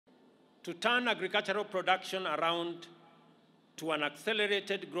To turn agricultural production around to an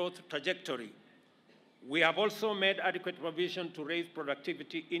accelerated growth trajectory, we have also made adequate provision to raise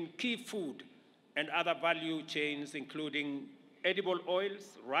productivity in key food and other value chains, including edible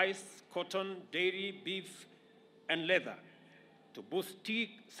oils, rice, cotton, dairy, beef, and leather, to boost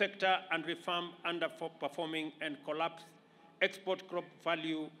tea sector and reform underperforming and collapse export crop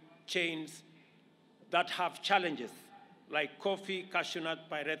value chains that have challenges like coffee, cashew nut,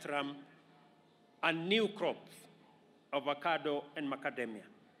 pyrethrum, and new crops, avocado and macadamia.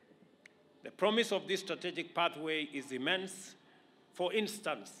 The promise of this strategic pathway is immense. For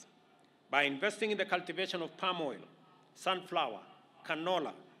instance, by investing in the cultivation of palm oil, sunflower,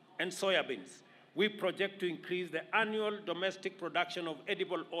 canola, and soybeans, we project to increase the annual domestic production of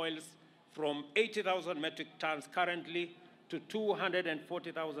edible oils from 80,000 metric tons currently to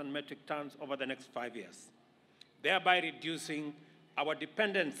 240,000 metric tons over the next 5 years, thereby reducing our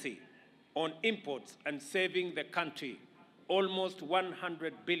dependency on imports and saving the country almost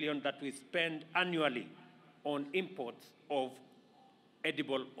 100 billion that we spend annually on imports of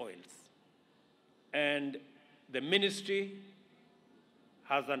edible oils. And the ministry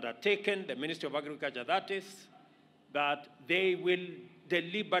has undertaken, the Ministry of Agriculture that is, that they will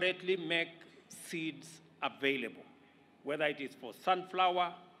deliberately make seeds available, whether it is for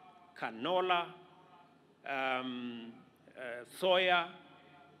sunflower, canola, soya.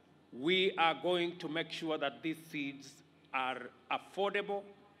 We are going to make sure that these seeds are affordable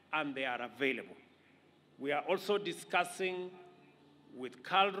and they are available. We are also discussing with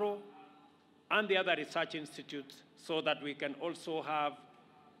KALRO and the other research institutes so that we can also have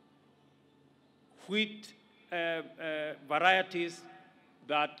wheat varieties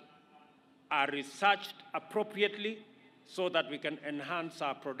that are researched appropriately so that we can enhance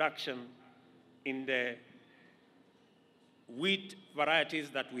our production in the wheat varieties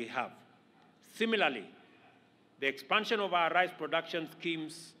that we have. Similarly, the expansion of our rice production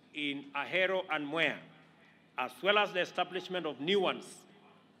schemes in Ahero and Mwea, as well as the establishment of new ones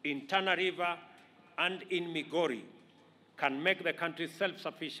in Tana River and in Migori, can make the country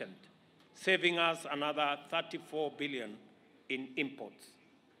self-sufficient, saving us another 34 billion in imports.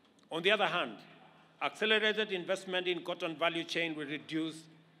 On the other hand, accelerated investment in cotton value chain will reduce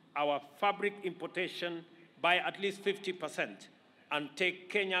our fabric importation by at least 50% and take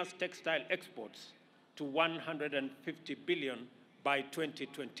Kenya's textile exports to 150 billion by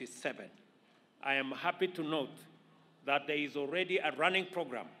 2027. I am happy to note that there is already a running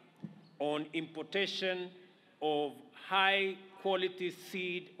program on importation of high-quality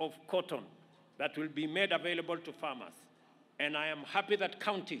seed of cotton that will be made available to farmers. And I am happy that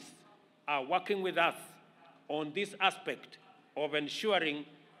counties are working with us on this aspect of ensuring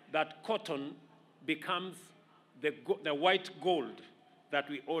that cotton becomes the white gold that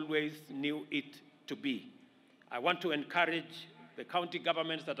we always knew it to be. I want to encourage the county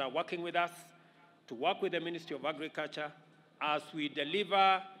governments that are working with us to work with the Ministry of Agriculture as we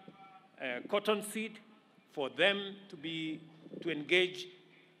deliver cotton seed for them to engage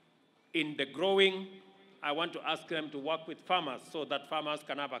in the growing. I want to ask them to work with farmers so that farmers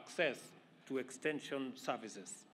can have access to extension services.